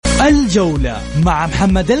الجولة مع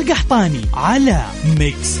محمد القحطاني على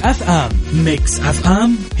ميكس اف ام. ميكس اف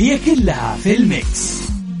ام هي كلها في الميكس.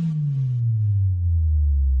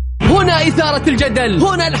 هنا إثارة الجدل،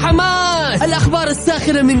 هنا الحماس، الأخبار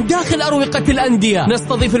الساخنة من داخل أروقة الأندية،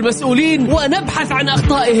 نستضيف المسؤولين ونبحث عن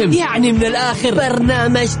أخطائهم، يعني من الآخر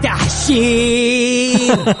برنامج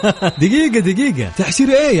تحشير. دقيقة تحشير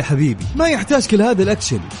ايه يا حبيبي؟ ما يحتاج كل هذا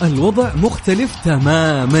الأكشن، الوضع مختلف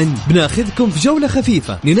تماما. بناخذكم في جولة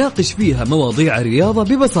خفيفة نناقش فيها مواضيع الرياضة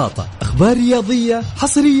ببساطة، أخبار رياضية،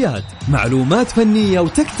 حصريات، معلومات فنية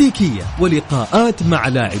وتكتيكية، ولقاءات مع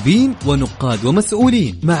لاعبين ونقاد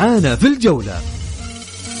ومسؤولين. معانا في الجولة.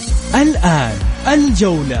 الآن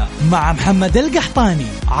الجولة مع محمد القحطاني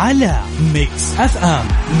على ميكس اف ام.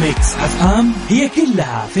 ميكس اف ام هي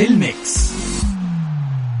كلها في الميكس.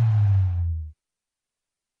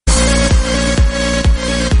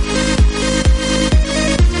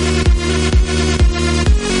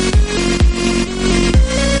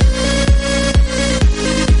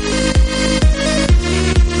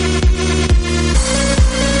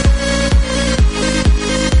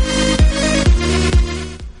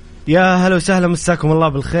 يا هلا وسهلا، مساكم الله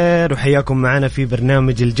بالخير وحياكم معنا في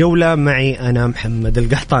برنامج الجولة. معي أنا محمد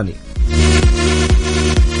القحطاني.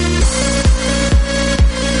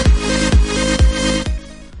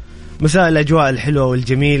 مساء الأجواء الحلوة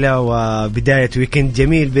والجميلة وبداية ويكند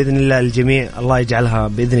جميل بإذن الله الجميع. الله يجعلها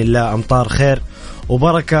بإذن الله أمطار خير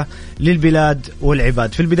وبركة للبلاد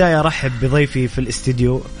والعباد. في البداية أرحب بضيفي في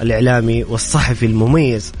الاستديو الإعلامي والصحفي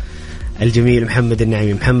المميز الجميل محمد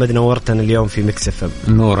النعيمي. محمد نورتنا اليوم في ميكس اف ام.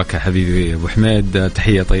 نورك يا حبيبي أبو حميد،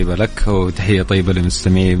 تحية طيبة لك وتحية طيبة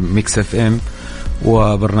لمستمعي ميكس اف ام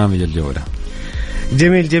وبرنامج الجولة.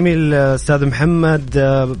 جميل أستاذ محمد،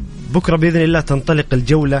 بكرة بإذن الله تنطلق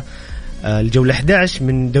الجولة 11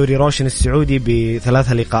 من دوري روشن السعودي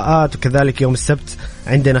ب3 لقاءات، وكذلك يوم السبت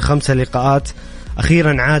عندنا 5 لقاءات.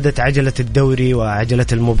 أخيرا عادت عجلة الدوري وعجلة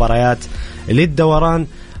المباريات للدوران.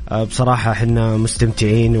 بصراحة احنا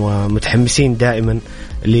مستمتعين ومتحمسين دائما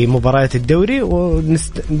لمباريات الدوري،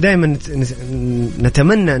 ودائما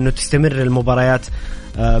نتمنى انه تستمر المباريات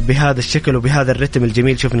بهذا الشكل وبهذا الرتم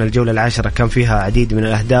الجميل. شفنا الجولة 10 كان فيها عديد من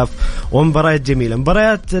الأهداف ومباريات جميلة.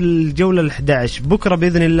 مباريات الجولة 11 بكرة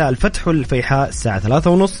بإذن الله: الفتح والفيحاء الساعة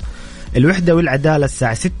 3:30، الوحدة والعدالة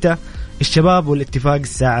الساعة 6، الشباب والاتفاق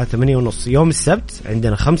الساعة 8:30. يوم السبت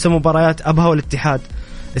عندنا 5 مباريات: أبها والاتحاد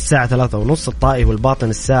الساعة 3:30، الطائي والباطن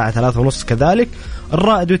الساعة 3:30 كذلك،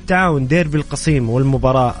 الرائد والتعاون ديربي القصيم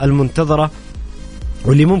والمباراة المنتظرة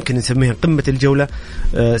واللي ممكن نسميها قمة الجولة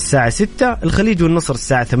الساعة 6، الخليج والنصر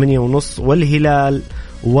الساعة 8:30، والهلال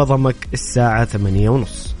وضمك الساعة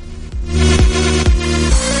 8:30.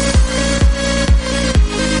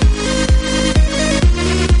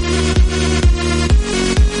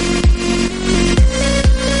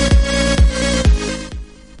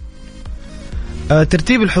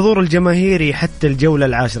 ترتيب الحضور الجماهيري حتى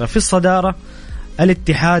الجولة 10: في الصدارة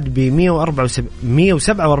الاتحاد ب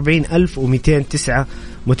 147,209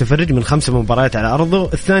 متفرج من 5 مباريات على أرضه.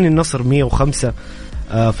 الثاني النصر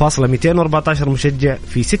 105,214 مشجع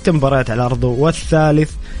في 6 مباريات على أرضه.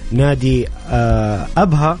 والثالث نادي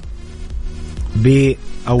أبها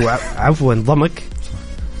ضمك،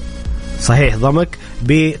 صحيح ضمك،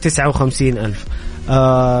 ب 59,000.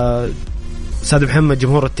 أستاذ محمد،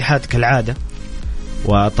 جمهور الاتحاد كالعادة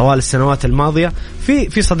وطوال السنوات الماضية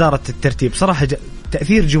في صدارة الترتيب. صراحة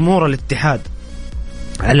تأثير جمهور الاتحاد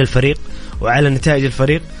على الفريق وعلى نتائج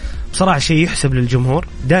الفريق بصراحة شيء يحسب للجمهور.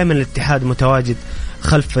 دائما الاتحاد متواجد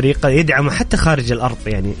خلف فريقه، يدعمه حتى خارج الأرض.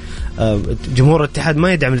 يعني جمهور الاتحاد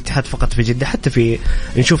ما يدعم الاتحاد فقط في جدة، حتى في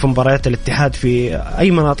نشوف مباريات الاتحاد في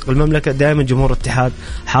أي مناطق المملكة دائما جمهور الاتحاد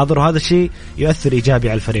حاضر، وهذا الشيء يؤثر إيجابي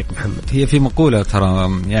على الفريق. محمد، هي في مقولة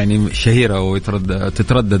ترى يعني شهيرة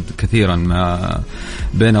وتتردد كثيرا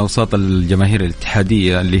بين أوساط الجماهير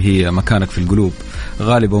الاتحادية اللي هي مكانك في القلوب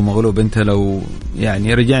غالب ومغلوب. أنت لو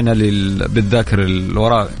يعني رجعنا بالذاكر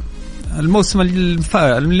الوراء الموسم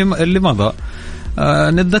اللي مضى،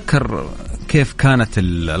 نتذكر كيف كانت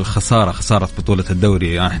خسارة بطولة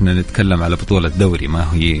الدوري. احنا نتكلم على بطولة دوري، ما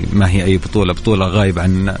هي أي بطولة غايب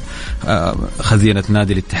عن خزينة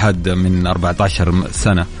نادي الاتحاد من 14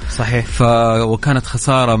 سنة. صحيح. وكانت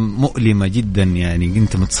خسارة مؤلمة جدا، يعني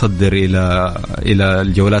انت متصدر إلى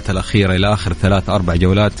الجولات الأخيرة، إلى آخر 3-4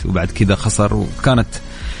 جولات، وبعد كده خسر، وكانت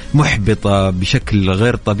محبطة بشكل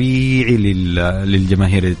غير طبيعي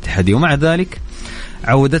للجماهير الاتحادية. ومع ذلك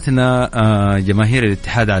عودتنا جماهير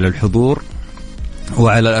الاتحاد على الحضور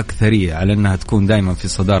وعلى الأكثرية على أنها تكون دائما في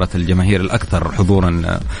صدارة الجماهير الأكثر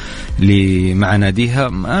حضورا مع ناديها.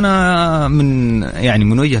 أنا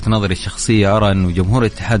من وجهة نظري الشخصية أرى أنه جمهور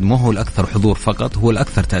الاتحاد ما هو الأكثر حضور فقط، هو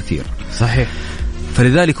الأكثر تأثير. صحيح.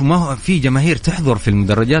 فلذلك ما في جماهير تحضر في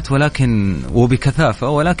المدرجات ولكن وبكثافة،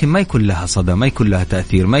 ولكن ما يكون لها صدى، ما يكون لها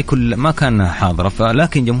تأثير، ما كانها حاضرة.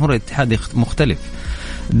 فلكن جمهور الاتحاد مختلف،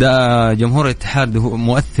 ده جمهور الاتحاد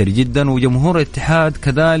مؤثر جدا، وجمهور الاتحاد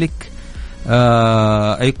كذلك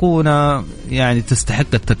أيقونة يعني تستحق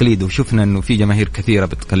التقليد، وشفنا أنه في جماهير كثيرة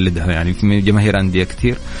بتقلدها، يعني في جماهير أندية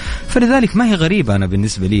كثير. فلذلك ما هي غريبة أنا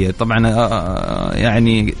بالنسبة لي طبعا.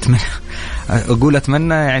 يعني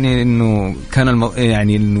أتمنى يعني أنه كان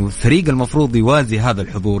يعني أنه الفريق المفروض يوازي هذا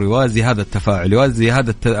الحضور، يوازي هذا التفاعل، يوازي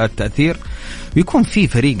هذا التأثير، ويكون في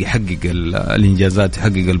فريق يحقق الإنجازات،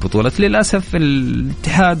 يحقق البطولات. للأسف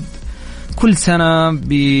الاتحاد كل سنة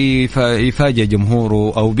بيفاجئ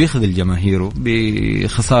جمهوره أو بيخذل جماهيره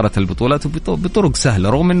بخسارة البطولات بطرق سهلة،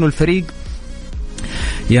 رغم أنه الفريق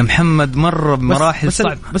يا محمد مر بمراحل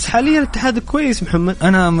صعبة. بس حاليا الاتحاد كويس محمد.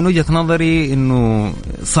 أنا من وجهة نظري أنه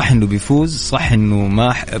صح أنه بيفوز، صح أنه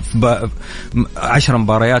ما 10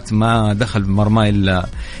 مباريات ما دخل بمرمى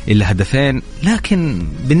إلا هدفين، لكن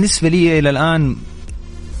بالنسبة لي إلى الآن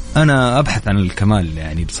أنا أبحث عن الكمال.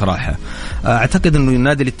 يعني بصراحة أعتقد أنه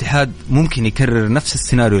نادي الاتحاد ممكن يكرر نفس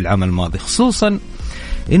السيناريو العام الماضي، خصوصا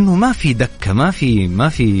إنه ما في دكة، ما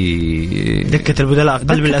في دكة البدلاء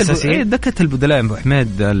قلب الأساسيين. دكة البدلاء يا أبو حميد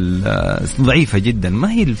ضعيفة جدا،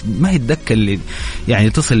 ما هي الدكة اللي يعني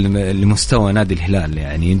تصل لمستوى نادي الهلال.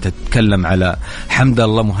 يعني أنت تتكلم على حمد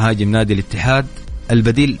الله مهاجم نادي الاتحاد،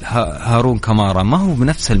 البديل هارون كمارا ما هو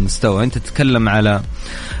بنفس المستوى. أنت تتكلم على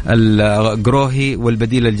القروهي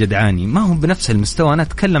والبديل الجدعاني ما هو بنفس المستوى. أنا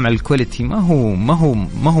أتكلم على الكواليتي، ما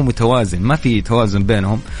هو متوازن، ما في توازن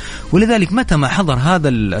بينهم. ولذلك متى ما حضر هذا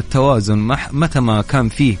التوازن، متى ما كان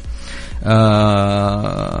فيه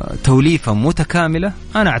توليفة متكاملة،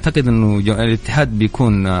 أنا أعتقد أنه الاتحاد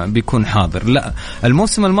بيكون حاضر. لا،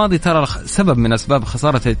 الموسم الماضي ترى سبب من أسباب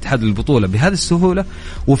خسارة الاتحاد البطولة بهذه السهولة،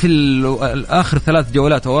 وفي الآخر 3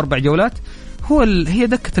 جولات أو 4 جولات هي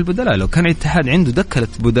دكة البدلاء. لو كان الاتحاد عنده دكة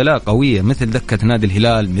بدلاء قوية مثل دكة نادي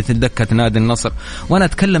الهلال، مثل دكة نادي النصر، وأنا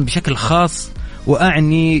أتكلم بشكل خاص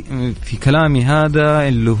وأعني في كلامي هذا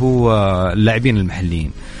اللي هو اللاعبين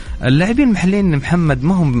المحليين. اللاعبين المحليين محمد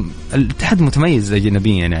ما هم الاتحاد متميز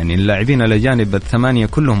أجنبيا، يعني اللاعبين الأجانب 8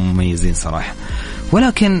 كلهم مميزين صراحة،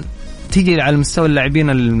 ولكن تيجي على مستوى اللاعبين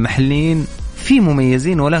المحليين في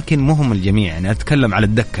مميزين ولكن مهم الجميع. يعني أتكلم على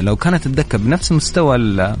الدكة، لو كانت الدكة بنفس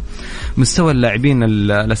مستوى اللاعبين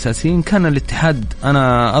الأساسيين كان الاتحاد،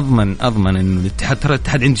 أنا أضمن إنه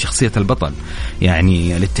الاتحاد عنده شخصية البطل.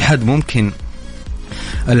 يعني الاتحاد ممكن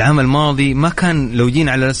العام الماضي ما كان، لو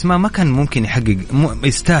جينا على الأسماء ما كان ممكن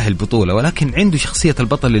يستاهل بطولة، ولكن عنده شخصية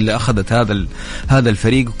البطل اللي أخذت هذا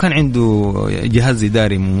الفريق، وكان عنده جهاز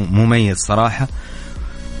إداري مميز صراحة،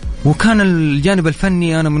 وكان الجانب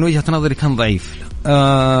الفني أنا من وجهة نظري كان ضعيف.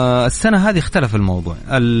 السنة هذه اختلف الموضوع،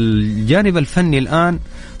 الجانب الفني الآن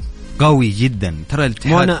قوي جدا. ترى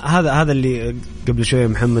الاتحاد هذا اللي قبل شوية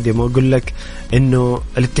محمد يوم أقول لك إنه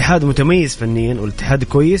الاتحاد متميز فنيا والاتحاد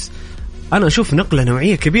كويس، أنا أشوف نقلة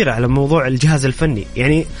نوعية كبيرة على موضوع الجهاز الفني.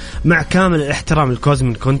 يعني مع كامل الاحترام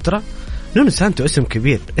لكوزمين كونترا، نونو سانتو اسم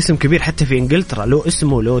كبير حتى في إنجلترا، له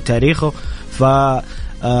اسمه له تاريخه.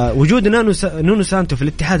 فوجود نونو سانتو في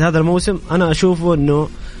الاتحاد هذا الموسم أنا أشوفه أنه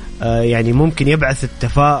يعني ممكن يبعث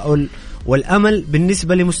التفاؤل والأمل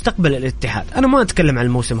بالنسبة لمستقبل الاتحاد. أنا ما أتكلم عن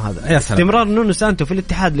الموسم هذا، استمرار نونو سانتو في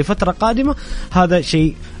الاتحاد لفترة قادمة هذا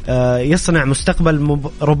شيء يصنع مستقبل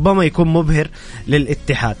ربما يكون مبهر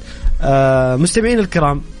للاتحاد. مستمعين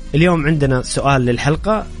الكرام، اليوم عندنا سؤال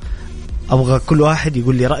للحلقة، أبغى كل واحد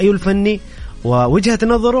يقول لي رأيه الفني ووجهة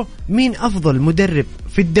نظره، مين أفضل مدرب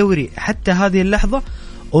في الدوري حتى هذه اللحظة،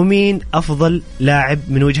 ومين أفضل لاعب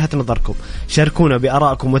من وجهة نظركم. شاركونا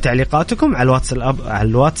بآرائكم وتعليقاتكم على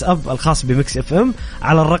الواتساب الخاص بميكس اف ام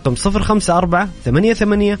على الرقم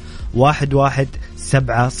 0548811700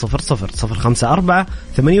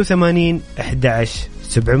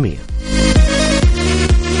 0548811700.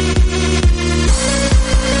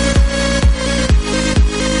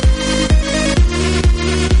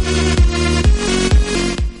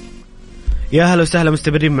 يا هلا وسهلا،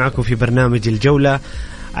 مستمرين معكم في برنامج الجولة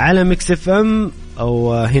على ميكس اف ام.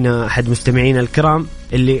 او هنا احد مستمعينا الكرام،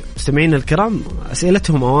 اللي مستمعينا الكرام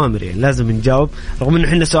اسئلتهم اوامر، يعني لازم نجاوب، رغم انه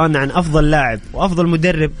احنا سؤالنا عن افضل لاعب وافضل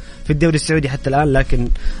مدرب في الدوري السعودي حتى الان. لكن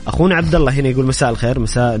اخونا عبد الله هنا يقول مساء الخير،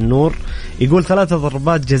 مساء النور. يقول 3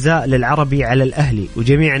 ضربات جزاء للعربي على الاهلي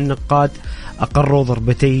وجميع النقاد اقروا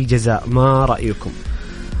ضربتي جزاء، ما رايكم؟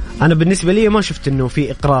 أنا بالنسبة لي ما شفت إنه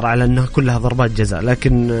في إقرار على أنها كلها ضربات جزاء،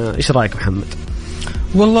 لكن إيش رأيك محمد؟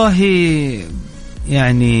 والله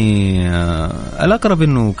يعني الأقرب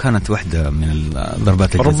أنه كانت واحدة من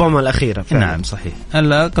الضربات الجزاء، ربما الأخيرة فعلا. نعم صحيح،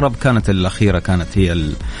 الأقرب كانت الأخيرة، كانت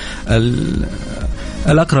هي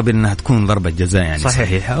الأقرب أنها تكون ضربة جزاء يعني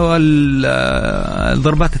صحيح.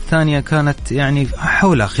 والضربات الثانية كانت يعني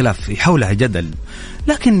حولها خلاف، حولها جدل،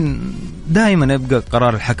 لكن دائما يبقى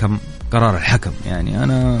قرار الحكم. يعني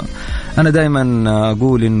أنا دائما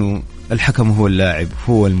أقول إنه الحكم هو اللاعب،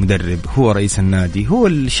 هو المدرب، هو رئيس النادي، هو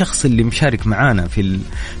الشخص اللي مشارك معانا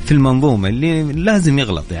في المنظومة، اللي لازم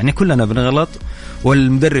يغلط. يعني كلنا بنغلط،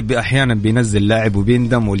 والمدرب أحيانا بينزل لاعب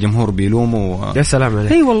وبيندم والجمهور بيلومه. يا سلام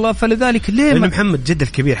عليك. اي والله، فلذلك ليه محمد جدل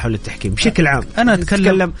كبير حول التحكيم بشكل عام. أنا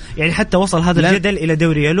أتكلم يعني حتى وصل هذا الجدل إلى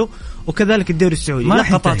دوري يلو، وكذلك الدوري السعودي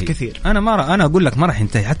لقطات كثير. أنا أقول لك ما راح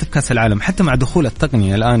ينتهي حتى في كأس العالم، حتى مع دخول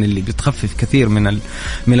التقنية الآن اللي بتخفف كثير من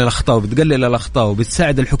الأخطاء وبتقلل الأخطاء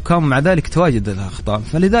وبتساعد الحكام، مع ذلك تواجد الأخطاء.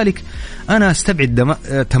 فلذلك أنا أستبعد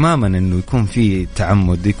تماما إنه يكون في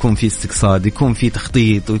تعمد، يكون في استقصاد، يكون في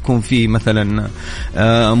تخطيط، ويكون في مثلا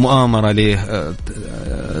مؤامرة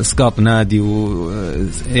لإسقاط نادي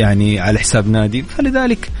ويعني على حساب نادي.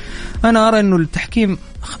 فلذلك أنا أرى إنه التحكيم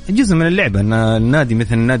جزء من اللعبة. أن النادي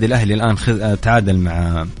مثل النادي الأهلي الآن تعادل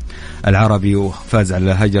مع العربي وفاز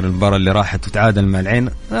على هجر المباراة اللي راحت، وتعادل مع العين.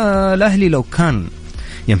 الأهلي لو كان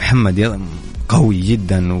يا محمد قوي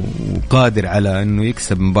جدا وقادر على أنه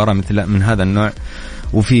يكسب مباراة من هذا النوع،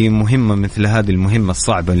 وفي مهمة مثل هذه المهمة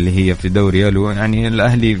الصعبة اللي هي في دوري يلو، يعني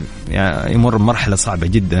الأهلي يمر مرحلة صعبة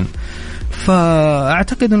جدا.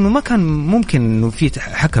 فأعتقد أنه ما كان ممكن أنه في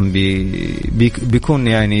حكم بيكون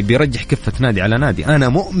يعني بيرجح كفة نادي على نادي. أنا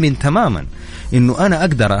مؤمن تماما أنه أنا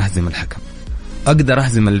أقدر أهزم الحكم، أقدر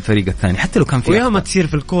أهزم الفريق الثاني حتى لو كان في وياما تصير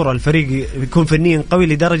في الكورة الفريق بيكون فنيا قوي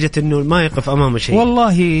لدرجة أنه ما يقف أمامه شيء.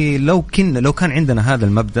 والله لو كان عندنا هذا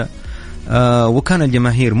المبدأ وكان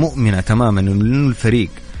الجماهير مؤمنة تماما أنه الفريق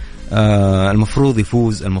المفروض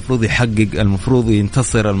يفوز، المفروض يحقق، المفروض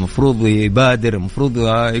ينتصر، المفروض يبادر، المفروض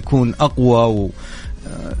يكون أقوى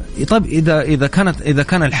طيب إذا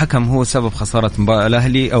كان الحكم هو سبب خسارة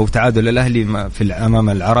الأهلي أو تعادل الأهلي في أمام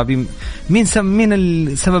العربي، مين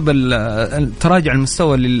السبب تراجع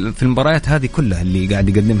المستوى في المباريات هذه كلها اللي قاعد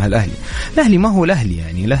يقدمها الأهلي ما هو الأهلي.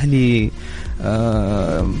 يعني الأهلي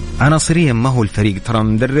عناصريا ما هو الفريق. ترى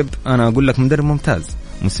مدرب، أنا أقول لك مدرب ممتاز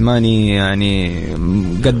موسيماني، يعني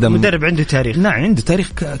قدم مدرب عنده تاريخ. نعم عنده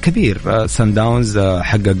تاريخ كبير. سان داونز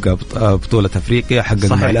حقق بطولة أفريقيا،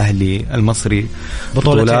 حقق مع الأهلي المصري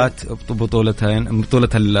بطولة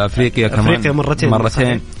الأفريقيا كمان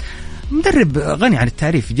مرتين. مدرب غني عن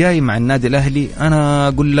التعريف، جاي مع النادي الأهلي. أنا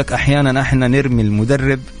أقول لك أحيانا احنا نرمي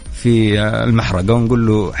المدرب في المحرقة ونقول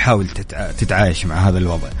له حاول تتعايش مع هذا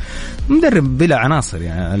الوضع. مدرب بلا عناصر،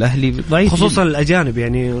 يعني الأهلي ضعيف خصوصا الأجانب.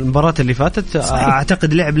 يعني المباراة اللي فاتت صحيح.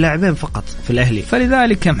 أعتقد لعب لاعبين فقط في الأهلي.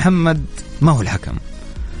 فلذلك يا محمد ما هو الحكم.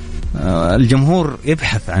 الجمهور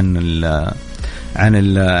يبحث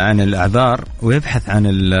عن الأعذار ويبحث عن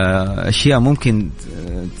الأشياء ممكن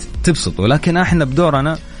تبسط، ولكن احنا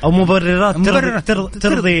بدورنا أو مبررات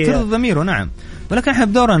ترضي ضميره. نعم، ولكن احنا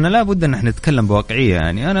بدورنا لا بد ان احنا نتكلم بواقعية.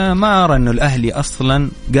 يعني انا ما ارى انه الاهلي اصلا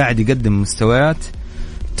قاعد يقدم مستويات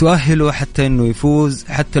تؤهله حتى انه يفوز،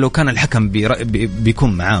 حتى لو كان الحكم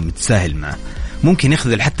بيكون معاه متساهل معه، ممكن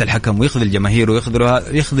يخذل حتى الحكم ويخذل الجماهير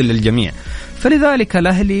ويخذل الجميع. فلذلك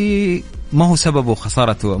الاهلي ما هو سببه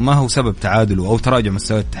خسارته، ما هو سبب تعادله او تراجع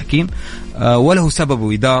مستوى التحكيم، ولا هو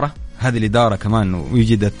سببه إدارة. هذه الإدارة كمان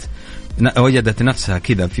وجدت نفسها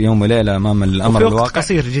كذا في يوم وليلة أمام الأمر الواقع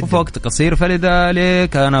وفي وقت قصير.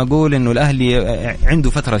 فلذلك أنا أقول إنه الأهلي عنده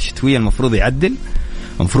فترة شتوية، المفروض يعدل،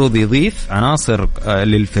 المفروض يضيف عناصر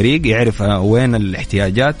للفريق، يعرف وين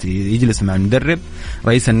الاحتياجات، يجلس مع المدرب،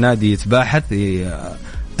 رئيس النادي يتباحث.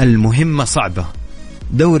 المهمة صعبة،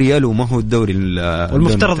 دوري يلو ما هو الدوري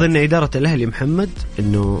والمفترض أن إدارة الأهلي محمد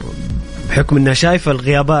إنه بحكم أنها شايفة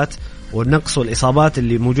الغيابات والنقص والإصابات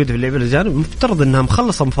اللي موجودة في اللعبة الأجانب، مفترض أنها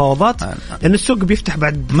مخلصة مفاوضات، لأن السوق بيفتح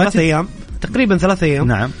بعد 3 أيام تقريبا 3 أيام.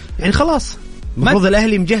 نعم، يعني خلاص المفروض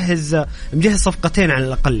الأهلي مجهز صفقتين على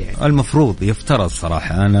الأقل. يعني المفروض يفترض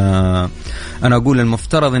صراحة، أنا أقول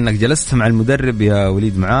المفترض أنك جلست مع المدرب يا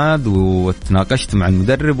وليد معاذ وتناقشت مع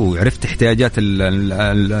المدرب وعرفت احتياجات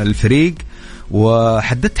الفريق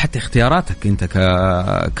وحددت حتى اختياراتك أنت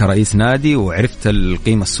كرئيس نادي، وعرفت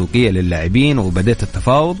القيمة السوقية للاعبين وبدأت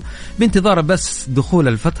التفاوض بانتظار بس دخول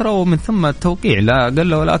الفترة ومن ثم التوقيع، لا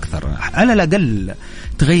أقل ولا أكثر. على الأقل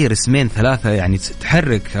تغير 2-3، يعني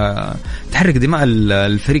تحرك دماء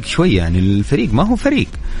الفريق شوية. يعني الفريق ما هو فريق،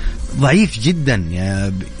 ضعيف جدا،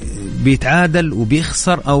 يعني بيتعادل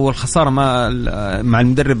وبيخسر، أو الخسارة مع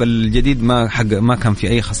المدرب الجديد ما كان في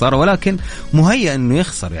أي خسارة، ولكن مهيأ إنه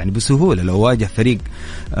يخسر يعني بسهولة. لو واجه فريق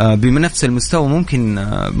بنفس المستوى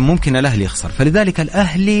ممكن الأهلي يخسر. فلذلك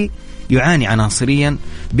الأهلي يعاني عناصريا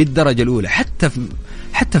بالدرجة الأولى.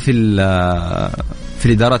 حتى في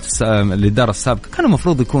الإدارة السابقة كان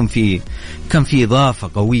المفروض كان في إضافة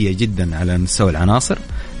قوية جدا على مستوى العناصر.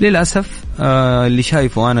 للأسف اللي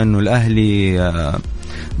شايفه أنا إنه الأهلي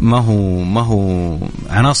ما هو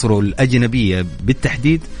عناصره الأجنبية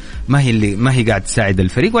بالتحديد ما هي قاعد تساعد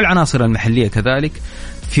الفريق، والعناصر المحلية كذلك.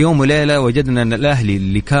 في يوم وليلة وجدنا أن الأهلي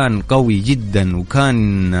اللي كان قوي جدا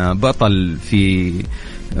وكان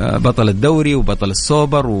بطل الدوري وبطل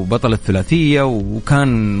السوبر وبطل الثلاثية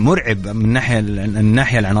وكان مرعب من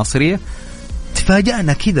الناحية العناصرية،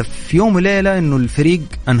 تفاجأنا كذا في يوم وليلة إنه الفريق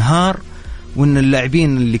انهار، وإن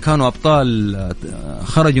اللاعبين اللي كانوا أبطال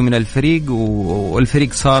خرجوا من الفريق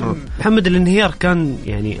والفريق صار. محمد، الانهيار كان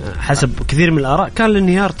يعني حسب كثير من الآراء كان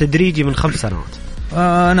الانهيار تدريجي من 5 سنوات.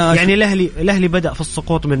 يعني الأهلي بدأ في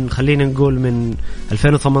السقوط خلينا نقول من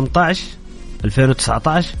 2018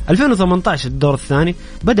 2018 الدور الثاني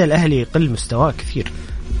بدأ الأهلي يقل مستواه كثير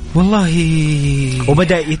والله،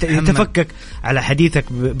 وبدأ يتفكك. على حديثك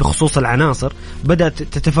بخصوص العناصر، بدأت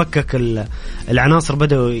تتفكك العناصر،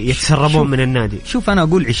 بدأوا يتسربون من النادي. شوف أنا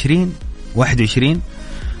أقول 2021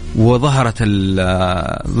 وظهرت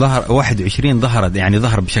 21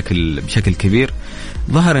 ظهر بشكل كبير.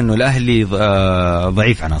 ظهر إنه الأهلي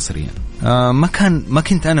ضعيف عناصريا. ما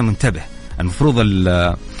كنت أنا منتبه. المفروض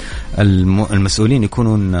المسؤولين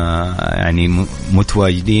يكونون يعني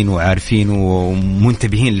متواجدين وعارفين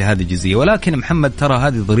ومنتبهين لهذه الجزئية. ولكن محمد، ترى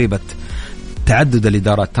هذه ضريبة تعدد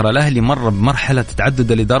الإدارات. ترى الأهلي مر بمرحلة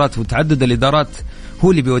تعدد الإدارات، وتعدد الإدارات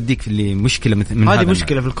هو اللي بيوديك في مشكلة من هذه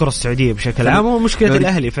مشكلة في الكرة السعودية بشكل عام، ومشكلة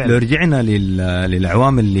الأهلي فعلا. لو رجعنا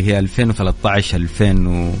للأعوام اللي هي 2013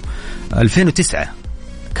 2009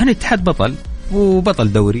 كان الاتحاد بطل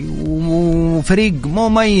وبطل دوري وفريق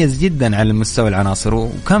مميز جدا على مستوى العناصر،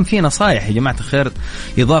 وكان في نصائح يا جماعة الخير: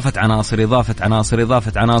 إضافة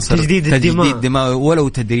عناصر، تجديد الدماء ولو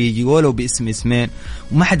تدريجي ولو باسم اسمين.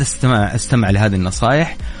 وما حد استمع لهذه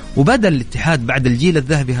النصائح، وبدأ الاتحاد بعد الجيل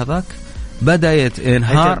الذهبي هذاك بدأ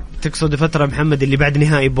ينهار. تقصد فترة محمد اللي بعد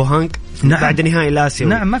نهائي بوهانك؟ نعم. بعد نهائي الآسيوي.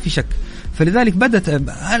 نعم، ما في شك. فلذلك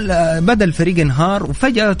بدأ الفريق انهار،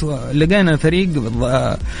 وفجأة لقينا فريق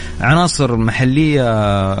عناصر محلية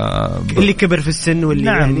اللي كبر في السن واللي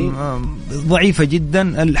نعم يعني ضعيفة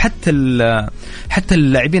جدا. حتى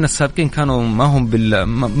اللاعبين السابقين كانوا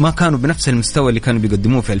ما كانوا بنفس المستوى اللي كانوا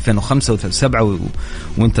بيقدموه في 2005 و2007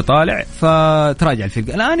 وانت طالع. فتراجع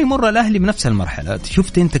الفريق. الآن يمر الأهلي بنفس المرحلة.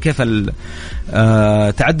 شفت انت كيف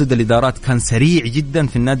تعدد الإدارات كان سريع جدا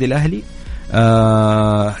في النادي الأهلي.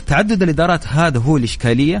 تعدد الإدارات هذا هو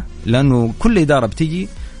الإشكالية، لأنه كل إدارة بتيجي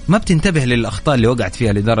ما بتنتبه للأخطاء اللي وقعت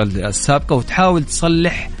فيها الإدارة السابقة، وتحاول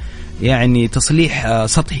تصلح يعني تصليح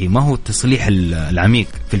سطحي، ما هو التصليح العميق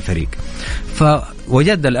في الفريق.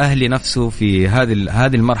 فوجد الأهلي نفسه في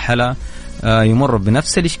هذه المرحلة يمر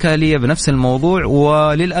بنفس الإشكالية بنفس الموضوع،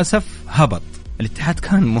 وللأسف هبط. الاتحاد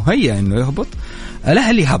كان مهيأ إنه يهبط،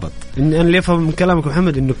 الأهلي هبط. أنا اللي أفهم من كلامك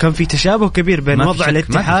محمد إنه كان في تشابه كبير بين وضع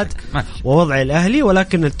الاتحاد ووضع الأهلي،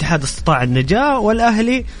 ولكن الاتحاد استطاع النجاة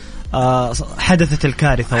والأهلي حدثت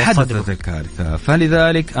الكارثة.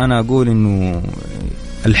 فلذلك أنا أقول إنه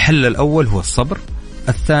الحل الأول هو الصبر.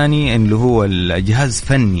 الثاني اللي هو الجهاز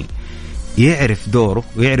فني يعرف دوره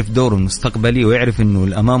ويعرف دوره المستقبلي، ويعرف إنه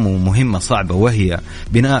الأمامه مهمة صعبة، وهي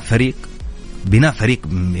بناء فريق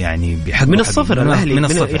يعني بحق من الصفر. الأهلي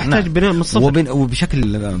يحتاج بناء من الصفر،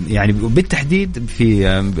 وبشكل يعني بالتحديد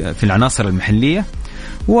في العناصر المحلية،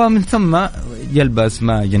 ومن ثم جلب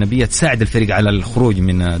أسماء أجنبية تساعد الفريق على الخروج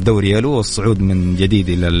من دوري يالو والصعود من جديد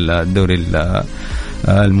إلى الدوري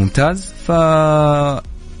الممتاز.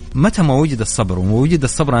 متى ما وجد الصبر، ووجد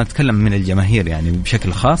الصبر أنا أتكلم من الجماهير يعني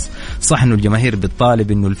بشكل خاص. صح إنه الجماهير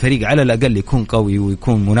بتطالب إنه الفريق على الأقل يكون قوي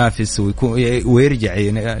ويكون منافس ويرجع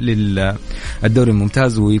للدوري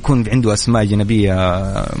الممتاز ويكون عنده أسماء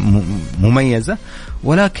جنبية مميزة،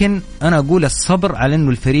 ولكن أنا أقول الصبر على إنه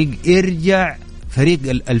الفريق يرجع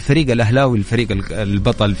الفريق الأهلاوي، الفريق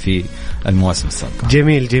البطل في المواسم السابقة.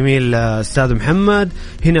 جميل أستاذ محمد.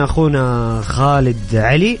 هنا أخونا خالد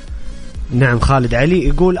علي، نعم خالد علي،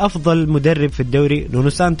 يقول أفضل مدرب في الدوري نونو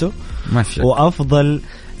سانتو، وأفضل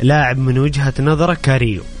لاعب من وجهة نظره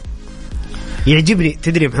كاريو. يعجبني،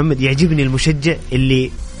 تدري محمد، يعجبني المشجع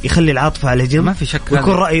اللي يخلي العاطفة على جنب، ما في شك،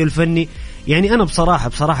 ويكون رأيه الفني. يعني أنا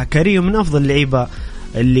بصراحة كاريو من أفضل لعيبة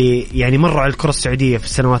اللي يعني مروا على الكرة السعودية في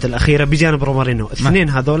السنوات الأخيرة بجانب رومارينو. الاثنين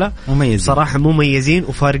هذولا صراحة مميزين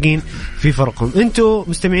وفارقين في فرقهم. انتوا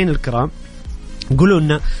مستمعين الكرام قولوا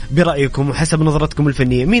لنا برأيكم وحسب نظرتكم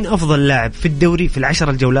الفنية مين أفضل لاعب في الدوري في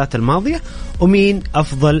 10 الجولات الماضية، ومين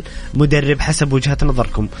أفضل مدرب حسب وجهة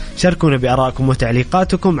نظركم. شاركونا بآرائكم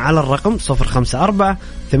وتعليقاتكم على الرقم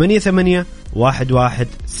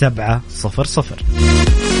 0548811700.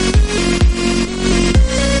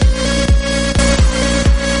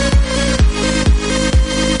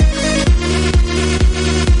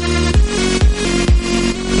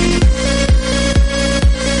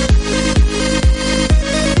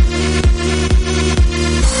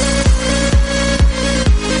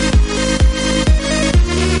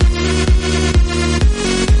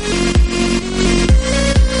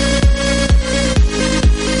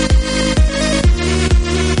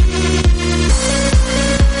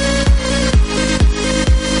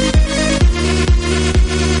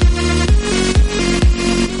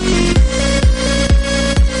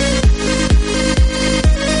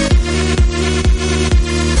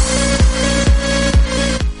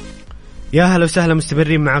 يا هلا وسهلا،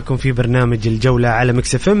 مستمرين معكم في برنامج الجولة على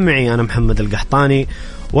ميكس اف ام. معي أنا محمد القحطاني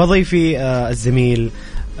وضيفي الزميل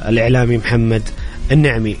الإعلامي محمد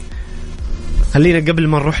النعمي. خلينا قبل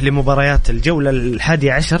ما نروح لمباريات الجولة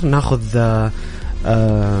 11 ناخذ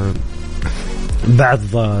بعض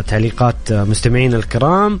تعليقات مستمعين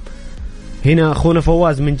الكرام. هنا أخونا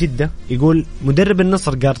فواز من جدة يقول مدرب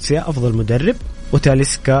النصر غارسيا أفضل مدرب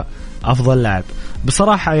وتاليسكا أفضل لاعب.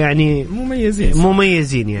 بصراحة يعني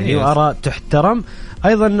مميزين يعني وآراء تحترم.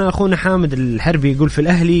 أيضا أخونا حامد الحربي يقول في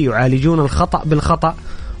الأهلي يعالجون الخطأ بالخطأ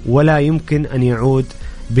ولا يمكن أن يعود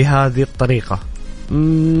بهذه الطريقة.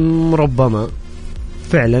 ربما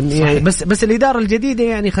فعلا يعني بس الإدارة الجديدة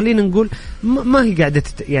يعني خلينا نقول ما هي قاعدة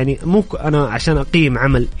يعني مو أنا عشان أقيم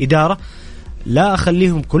عمل إدارة لا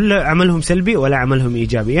أخليهم كل عملهم سلبي ولا عملهم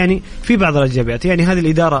إيجابي. يعني في بعض الإيجابيات. يعني هذه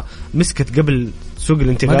الإدارة مسكت قبل سوق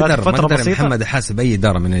الانتقالات فترة بسيطة. محمد حاسب أي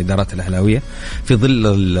إدارة من الإدارات الأهلاوية في ظل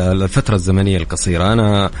الفترة الزمنية القصيرة.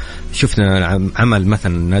 أنا شفنا عمل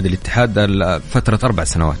مثلا نادي الاتحاد فترة 4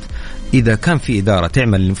 سنوات. إذا كان في إدارة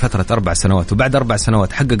تعمل لفترة 4 سنوات وبعد 4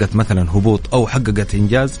 سنوات حققت مثلا هبوط أو حققت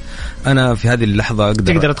إنجاز، أنا في هذه اللحظة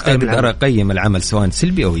أقدر أقيم العمل سواء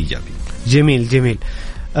سلبي أو إيجابي. جميل.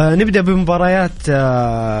 نبدأ بمباريات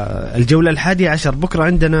الجولة 11. بكرة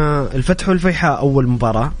عندنا الفتح والفيحاء أول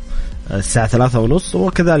مباراة الساعة 3:30،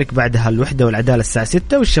 وكذلك بعدها الوحدة والعدالة الساعة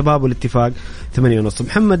 6، والشباب والاتفاق 8:30.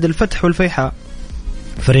 محمد، الفتح والفيحاء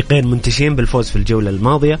فريقين منتشين بالفوز في الجولة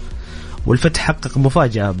الماضية، والفتح حقق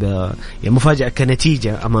مفاجأة يعني مفاجأة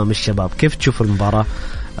كنتيجة أمام الشباب. كيف تشوف المباراة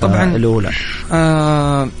طبعا الأولى؟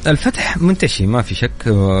 الفتح منتشي ما في شك،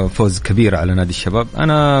 فوز كبير على نادي الشباب.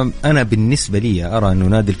 أنا بالنسبة لي أرى أنه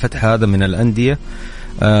نادي الفتح هذا من الأندية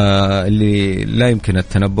اللي لا يمكن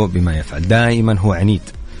التنبؤ بما يفعل. دائما هو عنيد،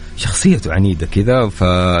 شخصيته عنيدة كذا،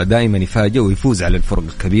 فدائما يفاجئ ويفوز على الفرق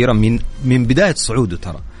الكبيرة من بداية صعوده.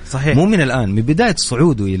 ترى صحيح مو من الآن، من بداية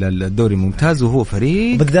صعوده إلى الدوري الممتاز، وهو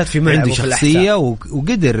فريق بالذات في عنده شخصية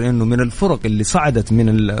وقدر إنه من الفرق اللي صعدت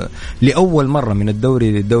لأول مرة من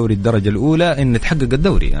الدوري الدرجة الأولى إن تحقق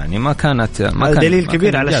الدوري. يعني ما كان دليل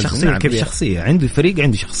كبير على الشخصية. نعم الكبيرة، الشخصية عنده فريق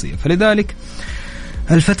عنده شخصية، فلذلك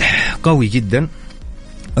الفتح قوي جدا.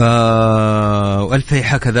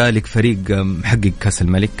 والفيحاء كذلك فريق محقق كأس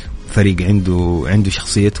الملك، فريق عنده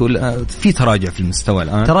شخصيته. في تراجع في المستوى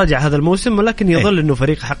الآن، تراجع هذا الموسم، ولكن يظل إنه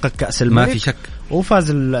فريق حقق كأس الملك ما في شك،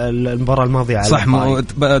 وفاز المباراة الماضية على صح.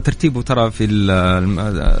 ترتيبه ترى في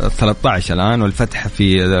 13 الآن، والفتح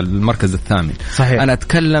في المركز 8. صحيح. أنا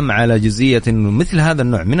أتكلم على جزئية إنه مثل هذا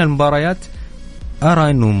النوع من المباريات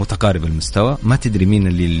أرى أنه متقارب المستوى، ما تدري مين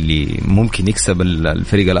اللي ممكن يكسب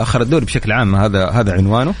الفريق الآخر. الدوري بشكل عام هذا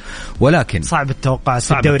عنوانه، ولكن صعب التوقع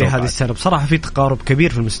في الدوري هذه السنة. بصراحة في تقارب كبير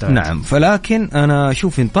في المستوى. نعم، فلكن أنا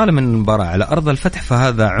أشوف إن طالما المباراة على أرض الفتح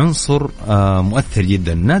فهذا عنصر مؤثر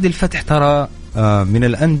جدا. نادي الفتح ترى من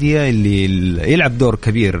الأندية اللي يلعب دور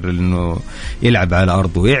كبير، إنه يلعب على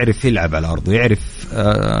أرضه، يعرف يلعب على أرضه، يعرف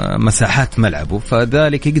مساحات ملعبه،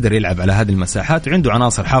 فذلك يقدر يلعب على هذه المساحات، وعنده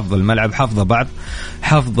عناصر حافظة الملعب، حافظة بعض،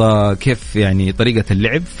 حافظة كيف يعني طريقة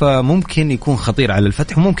اللعب، فممكن يكون خطير على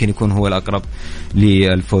الفتح، وممكن يكون هو الأقرب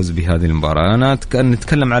للفوز بهذه المباراة. أنا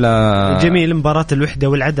نتكلم على جميل مباراة الوحدة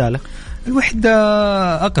والعدالة. الوحدة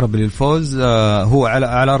أقرب للفوز، هو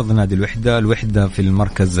على أرض نادي الوحدة في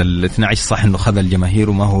المركز 12. صح إنه خذ الجماهير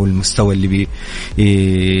وما هو المستوى اللي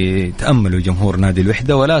بيتأمله جمهور نادي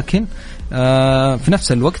الوحدة، ولكن في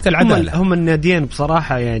نفس الوقت العدالة. هم الناديين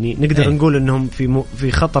بصراحة يعني نقدر نقول أنهم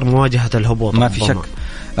في خطر مواجهة الهبوط، ما في شك.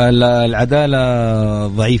 العدالة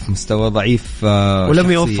ضعيف، مستوى ضعيف،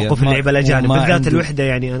 ولم يوفقوا في اللعيبة الأجانب بالذات الوحدة.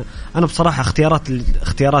 يعني أنا بصراحة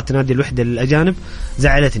اختيارات نادي الوحدة للأجانب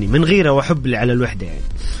زعلتني من غيره وحب على الوحدة. يعني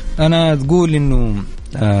أنا تقول إنه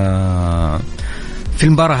في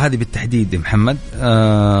المباراة هذه بالتحديد محمد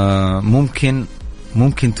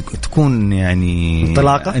ممكن تكون يعني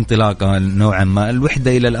انطلاقة نوعا ما.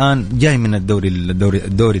 الوحدة إلى الآن جاي من الدوري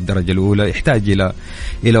الدرجة الأولى، يحتاج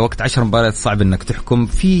إلى وقت. 10 مباريات صعب إنك تحكم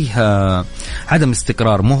فيها. عدم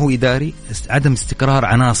استقرار، مو هو إداري، عدم استقرار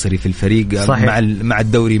عناصري في الفريق. صحيح. مع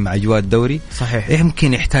الدوري، مع أجواء الدوري. صحيح.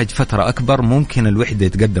 يمكن يحتاج فترة أكبر. ممكن الوحدة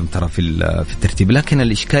يتقدم ترى في الترتيب، لكن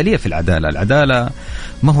الإشكالية في العدالة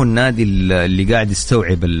ما هو النادي اللي قاعد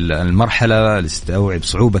يستوعب المرحلة، يستوعب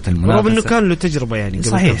صعوبة المنافسة، رغم إنه كان له تجربة يعني.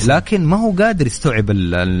 صحيح، لكن ما هو قادر يستوعب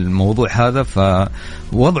الموضوع هذا،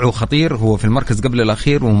 فوضعه خطير. هو في المركز قبل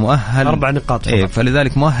الأخير ومؤهل 4 نقاط.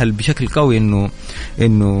 فلذلك مؤهل بشكل قوي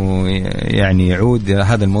إنه يعني يعود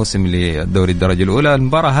هذا الموسم للدوري الدرجة الأولى.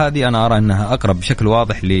 المباراة هذه أنا أرى أنها أقرب بشكل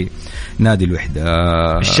واضح لنادي الوحدة.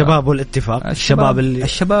 الشباب والاتفاق.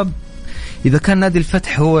 الشباب إذا كان نادي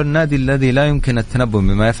الفتح هو النادي الذي لا يمكن التنبؤ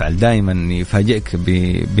بما يفعل، دائما يفاجئك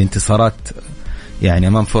بانتصارات يعني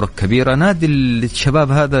أمام فرق كبيرة. نادي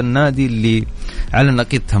الشباب هذا النادي اللي على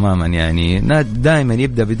النقيض تماما، يعني نادي دائما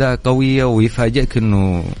يبدأ بداية قوية ويفاجئك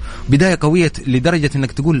إنه بداية قوية لدرجة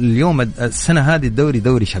إنك تقول اليوم السنة هذه الدوري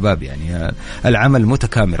دوري شباب. يعني العمل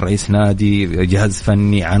متكامل، رئيس نادي، جهاز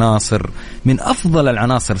فني، عناصر من أفضل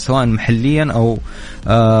العناصر سواء محليا أو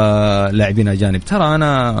لاعبين أجانب. ترى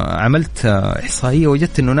أنا عملت إحصائية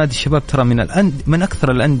وجدت إنه نادي الشباب ترى من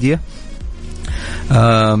أكثر الأندية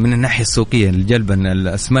من الناحية السوقية الجلبا.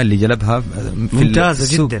 الأسماء اللي جلبها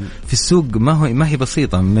ممتازة جدا في السوق، ما هي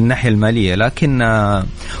بسيطة من الناحية المالية، لكن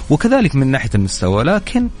وكذلك من ناحية المستوى.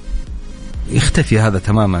 لكن يختفي هذا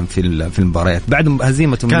تماما في المباريات بعد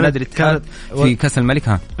هزيمة من نادي الاتحاد في كأس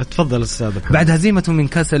الملك. تفضل أستاذ. بعد هزيمة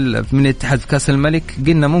من الاتحاد في كأس الملك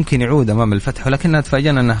قلنا ممكن يعود أمام الفتح، ولكنها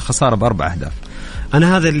تفاجأنا أنها خسارة ب4 أهداف.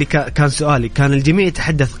 أنا هذا اللي كان سؤالي. كان الجميع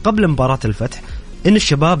يتحدث قبل مباراة الفتح إن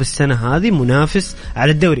الشباب السنة هذه منافس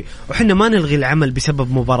على الدوري، وحنا ما نلغي العمل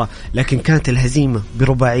بسبب مباراة، لكن كانت الهزيمة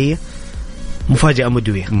برباعية مفاجأة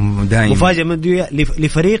مدوية. مفاجأة مدوية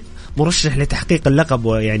لفريق مرشح لتحقيق اللقب،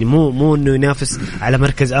 ويعني مو إنه ينافس على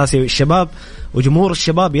مركز آسيا. الشباب وجمهور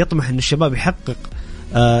الشباب يطمح إنه الشباب يحقق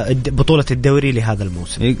بطولة الدوري لهذا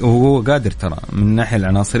الموسم، وهو قادر ترى من الناحية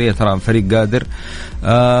العناصرية. ترى فريق قادر.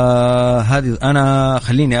 هذه أنا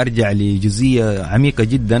خليني أرجع لجزئية عميقة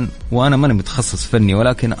جدا، وأنا ماني متخصص فني،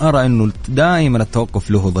 ولكن أرى إنه دائما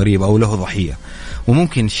التوقف له ضريبة أو له ضحية،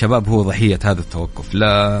 وممكن الشباب هو ضحية هذا التوقف.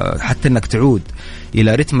 لا حتى إنك تعود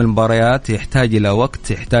إلى رتم المباريات يحتاج إلى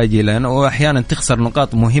وقت، يحتاج إلى، وأحيانا تخسر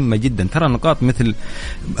نقاط مهمة جدا. ترى نقاط مثل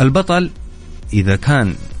البطل إذا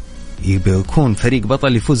كان يكون فريق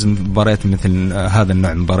بطل يفوز بمباريات مثل هذا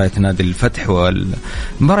النوع، مباريات نادي الفتح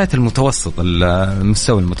والمباريات المتوسط،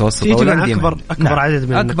 المستوى المتوسط، أكبر عدد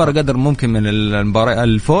من أكبر قدر ممكن من المباريات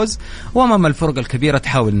الفوز، وأمام الفرق الكبيرة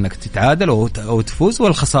تحاول أنك تتعادل أو تفوز،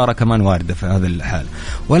 والخسارة كمان واردة في هذا الحال.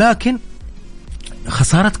 ولكن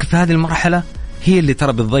خسارتك في هذه المرحلة هي اللي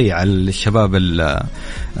ترى بتضيع الشباب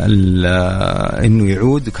انه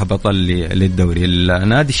يعود كبطل للدوري.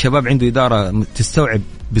 نادي الشباب عنده إدارة تستوعب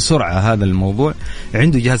بسرعة هذا الموضوع،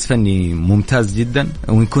 عنده جهاز فني ممتاز جدا،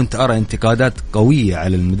 وإن كنت أرى انتقادات قوية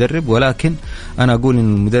على المدرب، ولكن أنا أقول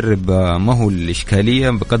إن المدرب ما هو الإشكالية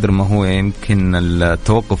بقدر ما هو يمكن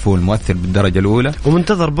التوقف هو المؤثر بالدرجة الأولى.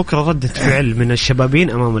 ومنتظر بكرة ردة فعل من الشبابين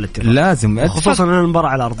أمام الاتفاق، لازم، خصوصا أن المباراة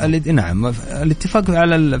على أرض. نعم، الاتفاق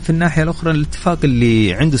على في الناحية الأخرى الاتفاق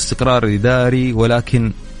اللي عنده استقرار إداري،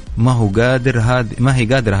 ولكن ما هي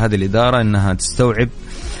قادرة هذه الإدارة أنها تستوعب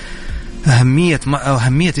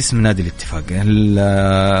أهمية اسم نادي الاتفاق.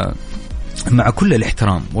 مع كل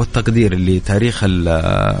الاحترام والتقدير لتاريخ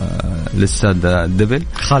الأستاذ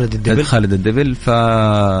خالد الدبل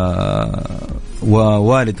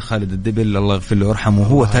ووالد خالد الدبل الله يغفر له ويرحمه،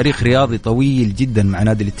 وهو تاريخ رياضي طويل جدا مع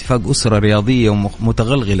نادي الاتفاق، أسرة رياضية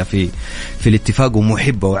ومتغلغلة في الاتفاق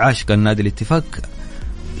ومحبة وعاشقة لنادي الاتفاق.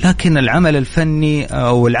 لكن العمل الفني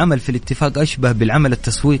أو العمل في الاتفاق أشبه بالعمل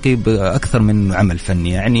التسويقي أكثر من عمل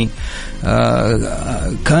فني. يعني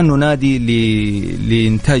كانوا نادي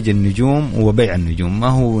لإنتاج النجوم وبيع النجوم، ما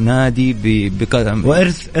هو نادي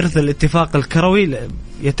وإرث الاتفاق الكروي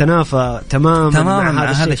يتنافى تماما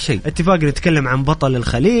مع هذا الشيء. اتفاق نتكلم عن بطل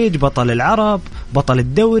الخليج، بطل العرب، بطل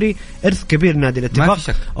الدوري، إرث كبير نادي الاتفاق،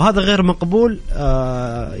 وهذا غير مقبول.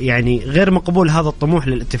 يعني غير مقبول هذا الطموح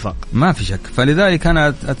للاتفاق، ما في شك. فلذلك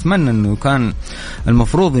أنا أتمنى أنه كان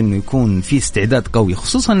المفروض أنه يكون في استعداد قوي،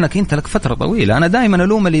 خصوصا أنك أنت لك فترة طويلة. أنا دائما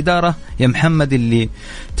ألوم الإدارة يا محمد اللي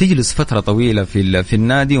تجلس فترة طويلة في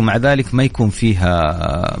النادي ومع ذلك ما يكون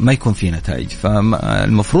فيه نتائج.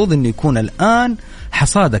 فالمفروض أنه يكون الآن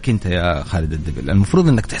حصادك أنت يا خالد الدبل، المفروض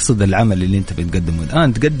أنك تحصد العمل اللي أنت بتقدمه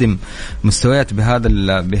الآن، تقدم مستويات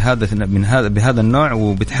بهذا النوع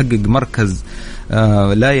وبتحقق مركز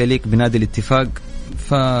لا يليق بنادي الاتفاق.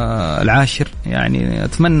 فالعاشر يعني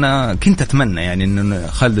كنت أتمنى يعني إنه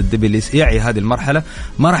خالد الدبل يعي هذه المرحلة.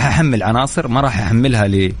 ما راح أحمل عناصر، ما راح أحملها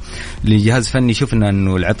لجهاز فني. شفنا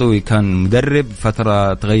إنه العطوي كان مدرب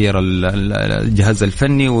فترة، تغير الجهاز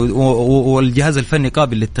الفني والجهاز الفني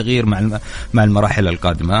قابل للتغيير مع المراحل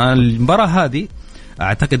القادمة. المباراة هذه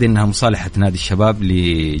أعتقد إنها مصالحة نادي الشباب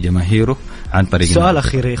لجماهيره عن طريق. سؤال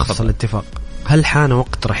أخير يخص الاتفاق، هل حان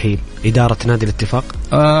وقت رحيل إدارة نادي الاتفاق؟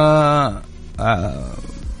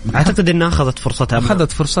 أعتقد أنها أخذت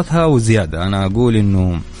فرصتها وزيادة. أنا أقول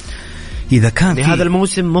إنه إذا كان في هذا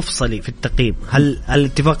الموسم مفصلي في التقييم، هل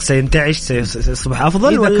الاتفاق سينتعش، سيصبح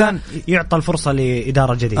أفضل، ولا كان يعطى الفرصة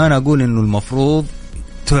لإدارة جديدة؟ أنا أقول إنه المفروض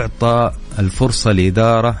تعطى الفرصة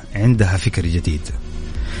لإدارة عندها فكر جديد،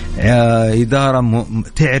 إدارة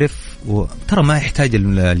تعرف. وترى ما يحتاج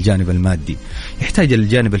الجانب المادي، يحتاج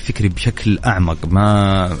الجانب الفكري بشكل أعمق،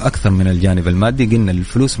 ما أكثر من الجانب المادي. قلنا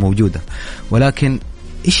الفلوس موجودة، ولكن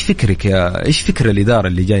إيش فكر الإدارة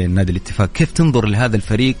اللي جاية النادي الاتفاق؟ كيف تنظر لهذا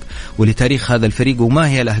الفريق ولتاريخ هذا الفريق، وما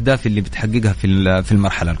هي الأهداف اللي بتحققها في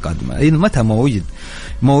المرحلة القادمة؟ متى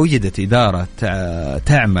ما وجدت إدارة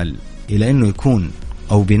تعمل إلى أنه يكون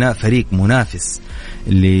أو بناء فريق منافس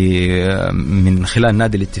اللي من خلال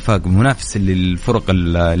نادي الاتفاق منافس للفرق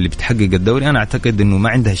اللي بتحقق الدوري، أنا أعتقد أنه ما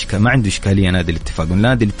عنده إشكالية نادي الاتفاق.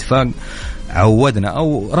 نادي الاتفاق عودنا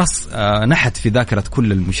أو نحت في ذاكرة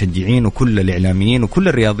كل المشجعين وكل الإعلاميين وكل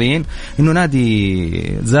الرياضيين أنه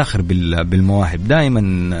نادي زاخر بالمواهب، دائما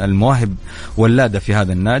المواهب ولادة في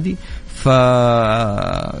هذا النادي.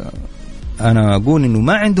 أنا أقول إنه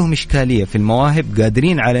ما عندهم إشكالية في المواهب،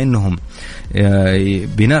 قادرين على إنهم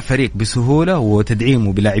بناء فريق بسهولة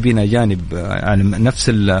وتدعيمه بلاعبين أجانب على نفس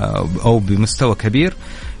أو بمستوى كبير،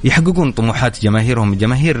 يحققون طموحات جماهيرهم.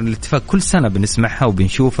 جماهير الاتفاق كل سنة بنسمعها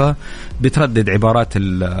وبنشوفها بتردد عبارات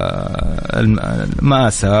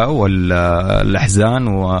المآسى والأحزان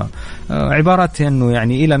وعبارات إنه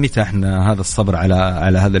يعني إلى متى إحنا هذا الصبر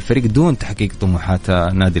على هذا الفريق دون تحقيق طموحات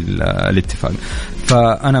نادي الاتفاق.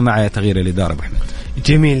 فأنا معي تغيير الإدارة أبو أحمد.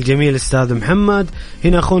 جميل أستاذ محمد.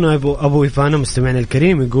 هنا أخونا أبو إيفانا مستمعنا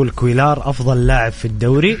الكريم يقول كويلار أفضل لاعب في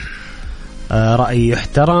الدوري، رأي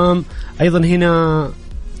يحترم. أيضا هنا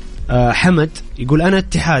حمد يقول أنا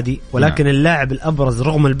اتحادي، ولكن اللاعب الأبرز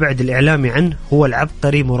رغم البعد الإعلامي عنه هو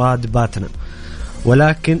العبقري مراد باتنا،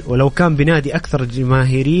 ولو كان بنادي أكثر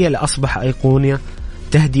جماهيرية لأصبح أيقونية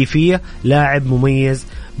تهديفية، لاعب مميز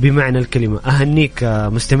بمعنى الكلمة. أهنيك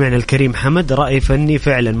مستمعنا الكريم حمد، رأي فني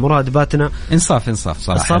فعلا. مراد باتنا إنصاف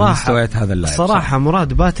صراحة مستويات هذا اللاعب صراحة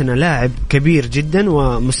مراد باتنا لاعب كبير جدا،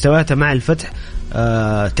 ومستوياته مع الفتح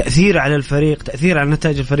تأثير على الفريق، تأثير على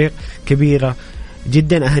نتائج الفريق كبيرة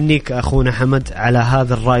جدا. أهنيك أخونا حمد على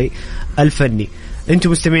هذا الرأي الفني.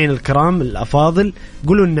 أنتم مستمعين الكرام الأفاضل،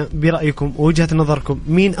 قولوا لنا برأيكم ووجهة نظركم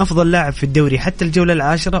مين أفضل لاعب في الدوري حتى الجولة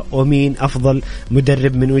العاشرة، ومين أفضل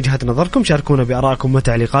مدرب من وجهة نظركم. شاركونا بآرائكم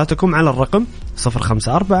وتعليقاتكم على الرقم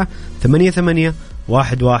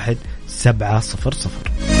 0548811700.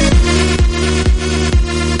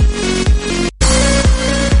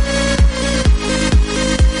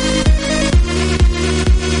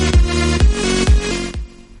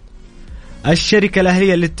 الشركة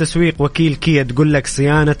الأهلية للتسويق وكيل كيا تقول لك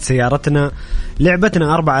صيانة سيارتنا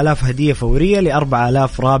لعبتنا 4000 هدية فورية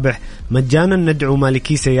ل4000 رابح مجانا. ندعو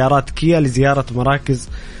مالكي سيارات كيا لزيارة مراكز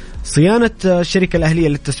صيانة الشركة الأهلية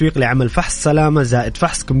للتسويق لعمل فحص سلامة زائد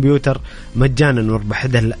فحص كمبيوتر مجانا،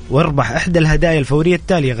 واربح إحدى الهدايا الفورية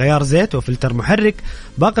التالية: غيار زيت وفلتر محرك،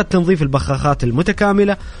 باقة تنظيف البخاخات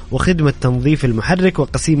المتكاملة، وخدمة تنظيف المحرك،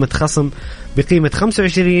 وقسيمة خصم بقيمة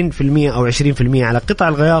 25% أو 20% على قطع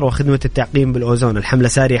الغيار، وخدمة التعقيم بالأوزون. الحملة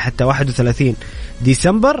سارية حتى 31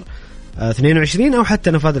 ديسمبر 22 أو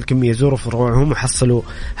حتى نفاذ الكمية. زوروا فروعهم وحصلوا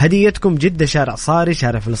هديتكم. جدة شارع صاري،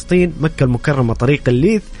 شارع فلسطين، مكة المكرمة طريق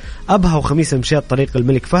الليث، أبها وخميس مشيط طريق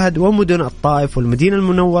الملك فهد، ومدن الطائف والمدينة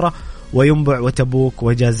المنورة وينبع وتبوك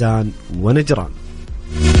وجازان ونجران.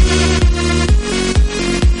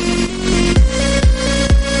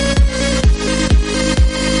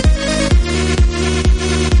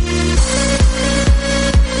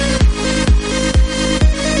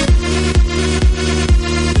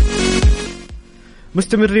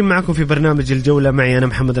 مستمرين معكم في برنامج الجولة، معي أنا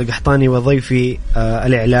محمد القحطاني وضيفي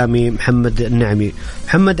الإعلامي محمد النعمي.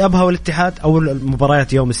 محمد، أبها والاتحاد أول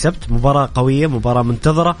مباريات يوم السبت، مباراة قوية، مباراة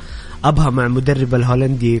منتظرة. أبها مع مدرب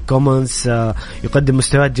الهولندي كومانس يقدم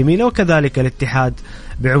مستويات جميلة، وكذلك الاتحاد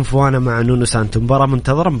بعنفوانه مع نونو سانتو. مباراة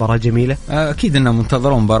منتظرة، مباراة جميلة. أكيد أنها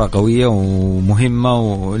منتظرة ومباراة قوية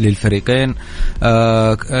ومهمة للفريقين.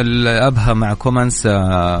 أبها مع كومانس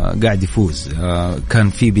قاعد يفوز. كان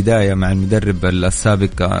في بداية مع المدرب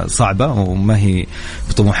السابق صعبة، وما هي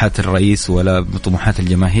بطموحات الرئيس ولا بطموحات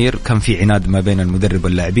الجماهير. كان في عناد ما بين المدرب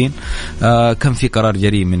واللاعبين. كان في قرار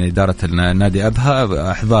جريء من إدارة النادي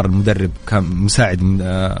أبها إحضار المدرب كان مساعد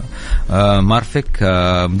مارفك،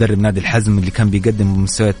 مدرب نادي الحزم اللي كان بيقدم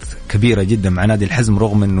مستويات كبيرة جدا مع نادي الحزم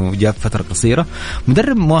رغم أنه جاء فترة قصيرة.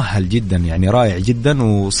 مدرب مؤهل جدا، يعني رائع جدا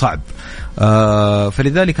وصعب.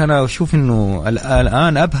 فلذلك أنا أشوف أنه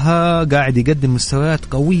الآن أبها قاعد يقدم مستويات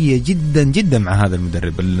قوية جدا جدا مع هذا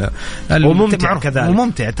المدرب وممتع كذلك.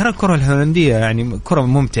 وممتع، ترى الكرة الهولندية يعني كرة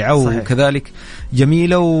ممتعة صحيح. وكذلك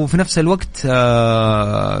جميلة وفي نفس الوقت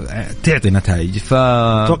تعطي نتائج.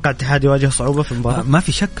 توقع الاتحاد يواجه صعوبة في المباراة؟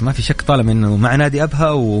 ما في شك طالما أنه مع نادي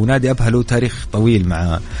أبها، ونادي أبها له تاريخ طويل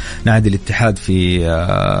مع نادي الاتحاد في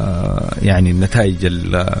يعني النتائج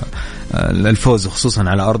الفوز خصوصا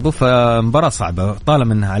على أرضه، فمباراة صعبة.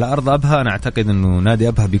 طالما أنها على أرض أبها أنا أعتقد أنه نادي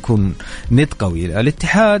أبها بيكون ند قوي.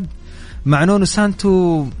 الاتحاد مع نونو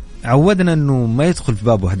سانتو عودنا أنه ما يدخل في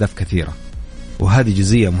بابه أهداف كثيرة، وهذه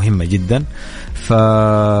جزئية مهمة جدا.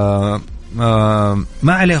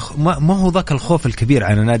 ما عليه، ما هو ذاك الخوف الكبير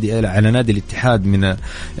على نادي الاتحاد من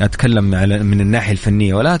أتكلم من الناحية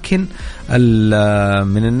الفنية، ولكن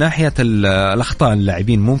من الناحية الأخطاء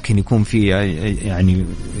اللاعبين ممكن يكون في، يعني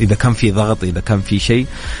إذا كان في ضغط، إذا كان في شيء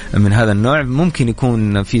من هذا النوع، ممكن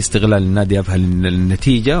يكون في استغلال النادي أبها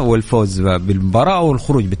النتيجة والفوز بالمباراة أو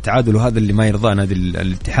الخروج بالتعادل، وهذا اللي ما يرضى نادي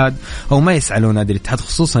الاتحاد أو ما يسعى له نادي الاتحاد،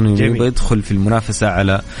 خصوصا إنه يبغى يدخل في المنافسة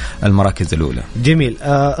على المراكز الأولى. جميل.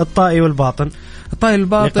 الطائي والباطن.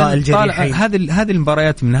 هذه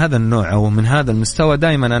المباريات من هذا النوع أو من هذا المستوى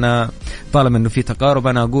دائما أنا طالما أنه في تقارب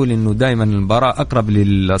أنا أقول أنه دائما المباراة أقرب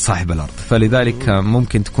لصاحب الأرض، فلذلك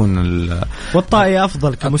ممكن تكون والطائي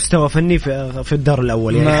أفضل كمستوى فني في الدور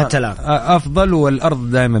الأول يعني حتى الآن أفضل،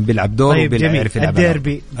 والأرض دائما بيلعب دور. طيب جميل.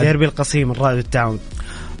 الديربي القصيم، الرائد والتعاون.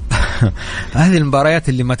 هذه المباريات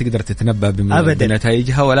اللي ما تقدر تتنبأ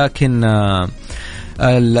بنتائجها، ولكن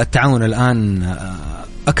التعاون الآن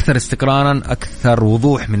أكثر استقرارا، أكثر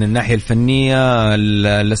وضوح من الناحية الفنية.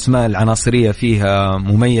 الأسماء العناصرية فيها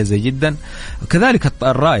مميزة جدا. كذلك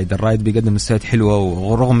الرائد بيقدم مستويات حلوة،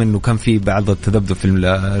 ورغم أنه كان في بعض التذبذب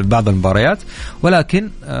في بعض المباريات، ولكن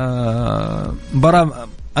مباراة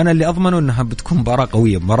أنا اللي أضمنه أنها بتكون مباراة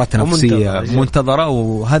قوية، مباراة تنافسية منتظرة.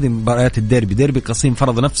 وهذه مباريات ديربي قصيم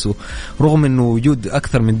فرض نفسه، رغم أنه وجود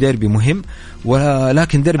أكثر من ديربي مهم،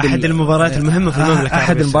 ولكن ديربي أحد المباريات المهمة في المملكة،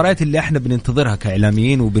 أحد المباريات اللي احنا بننتظرها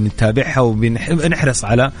كإعلاميين وبنتابعها وبنحرص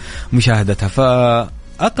على مشاهدتها.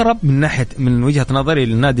 فأقرب من وجهة نظري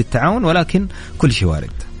للنادي التعاون، ولكن كل شيء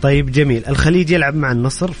وارد. طيب جميل. الخليج يلعب مع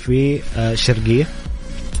النصر في الشرقية،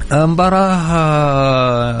 مباراة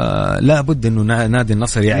لا بد انه نادي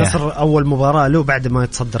النصر يعي. النصر اول مباراة له بعد ما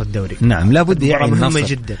يتصدر الدوري. نعم، لا بد يعي النصر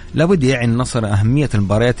جدا. لا بد يعي النصر اهمية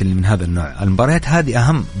المباريات اللي من هذا النوع. المباريات هذه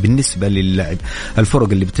اهم بالنسبة للاعب الفرق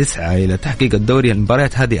اللي بتسعى الى تحقيق الدوري.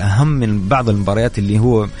 المباريات هذه اهم من بعض المباريات اللي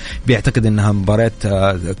هو بيعتقد انها مباريات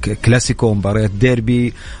كلاسيكو، مباريات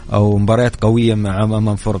ديربي او مباريات قوية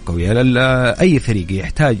مع فرق قوية. اي فريق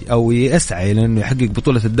يحتاج او يسعى الى انه يحقق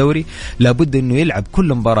بطولة الدوري لا بد انه يلعب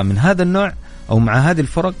كل مباراة من هذا النوع أو مع هذه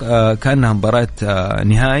الفرق كأنها مباراة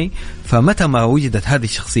نهائي. فمتى ما وجدت هذه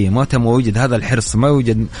الشخصية، متى ما وجد هذا الحرص،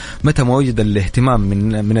 متى ما وجد الاهتمام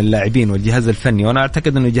من اللاعبين والجهاز الفني، وأنا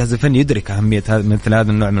أعتقد أن الجهاز الفني يدرك أهمية مثل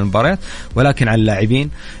هذا النوع من المباريات، ولكن على اللاعبين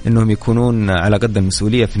أنهم يكونون على قد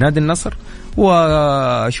المسؤولية في نادي النصر.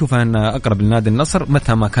 وأشوفها أن أقرب لنادي النصر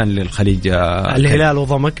متى ما كان للخليج. الهلال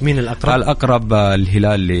وضمك مين الأقرب؟ الأقرب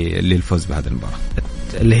الهلال للفوز بهذه المباراة.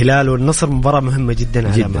 الهلال والنصر مباراة مهمة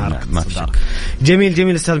جدا على معركة.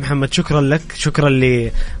 جميل أستاذ محمد، شكرا لك، شكرا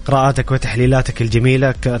لقراءاتك وتحليلاتك الجميلة.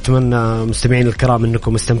 أتمنى مستمعين الكرام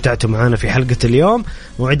أنكم استمتعتوا معنا في حلقة اليوم.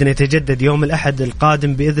 موعدنا يتجدد يوم الأحد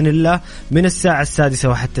القادم بإذن الله من الساعة 6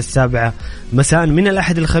 وحتى 7 مساء من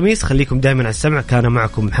الأحد الخميس. خليكم دائما على السمع. كان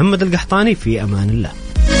معكم محمد القحطاني، في أمان الله.